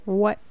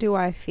What do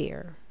I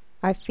fear?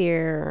 I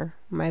fear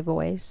my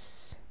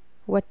voice.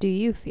 What do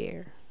you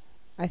fear?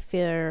 I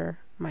fear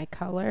my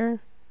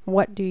color.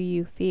 What do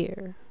you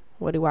fear?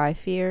 What do I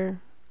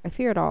fear? I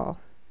fear it all.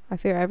 I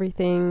fear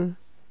everything.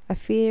 I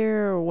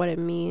fear what it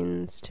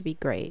means to be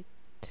great.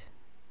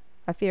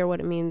 I fear what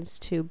it means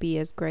to be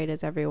as great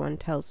as everyone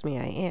tells me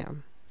I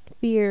am.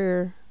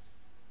 Fear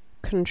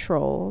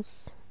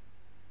controls.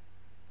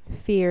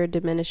 Fear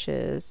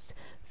diminishes.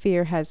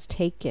 Fear has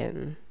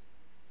taken.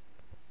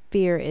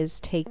 Fear is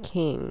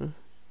taking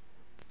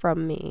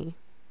from me.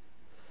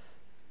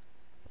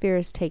 Fear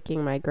is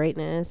taking my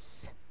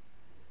greatness.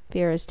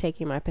 Fear is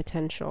taking my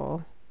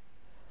potential.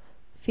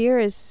 Fear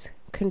is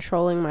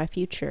controlling my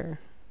future.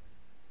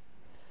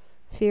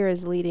 Fear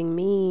is leading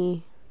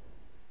me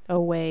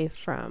away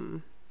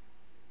from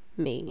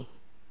me.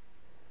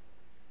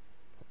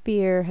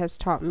 Fear has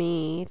taught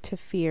me to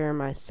fear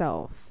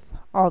myself.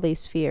 All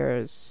these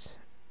fears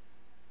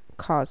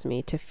cause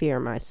me to fear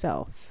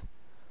myself,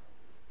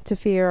 to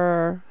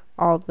fear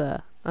all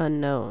the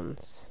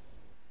unknowns.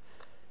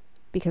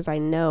 Because I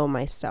know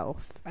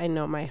myself, I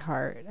know my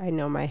heart, I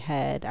know my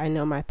head, I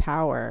know my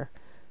power,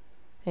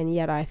 and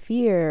yet I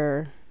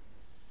fear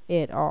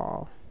it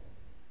all.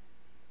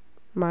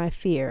 My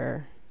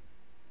fear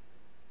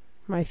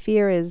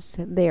is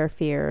their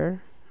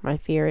fear. My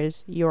fear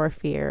is your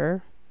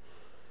fear.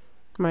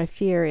 My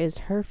fear is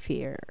her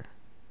fear.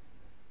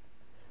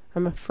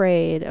 I'm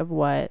afraid of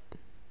what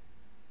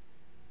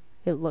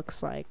it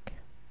looks like,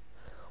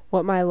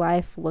 what my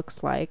life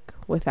looks like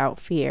without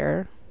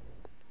fear,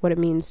 what it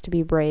means to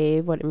be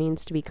brave, what it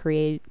means to be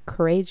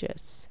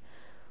courageous,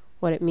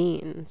 what it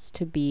means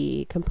to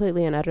be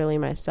completely and utterly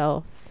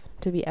myself,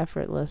 to be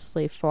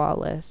effortlessly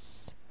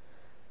flawless,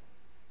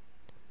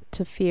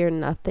 to fear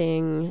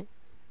nothing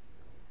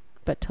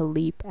but to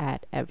leap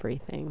at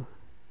everything.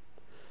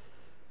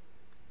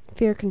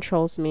 Fear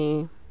controls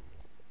me.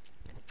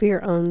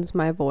 Fear owns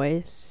my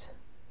voice.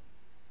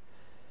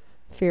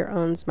 Fear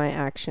owns my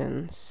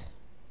actions.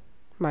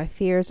 My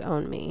fears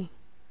own me.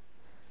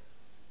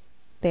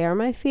 They are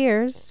my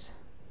fears,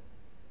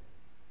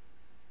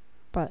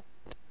 but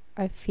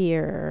I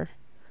fear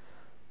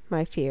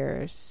my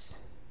fears.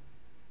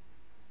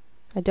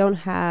 I don't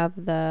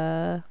have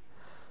the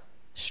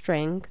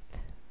strength,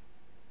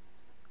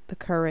 the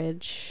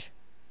courage,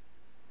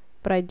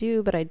 but I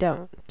do, but I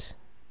don't.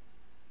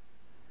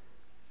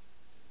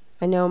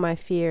 I know my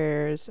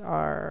fears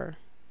are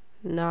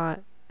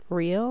not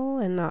real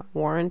and not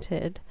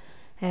warranted,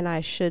 and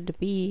I should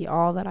be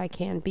all that I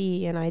can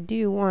be, and I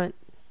do want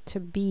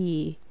to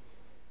be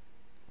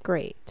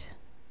great.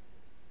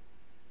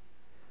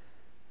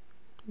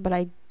 But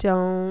I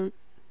don't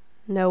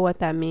know what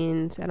that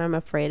means, and I'm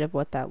afraid of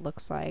what that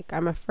looks like.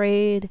 I'm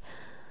afraid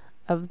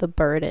of the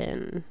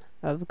burden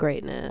of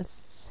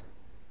greatness.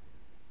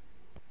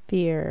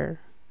 Fear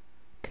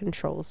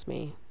controls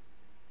me.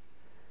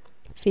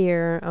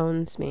 Fear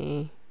owns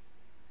me.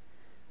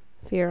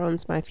 Fear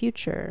owns my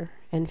future,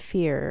 and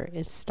fear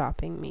is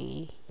stopping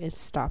me,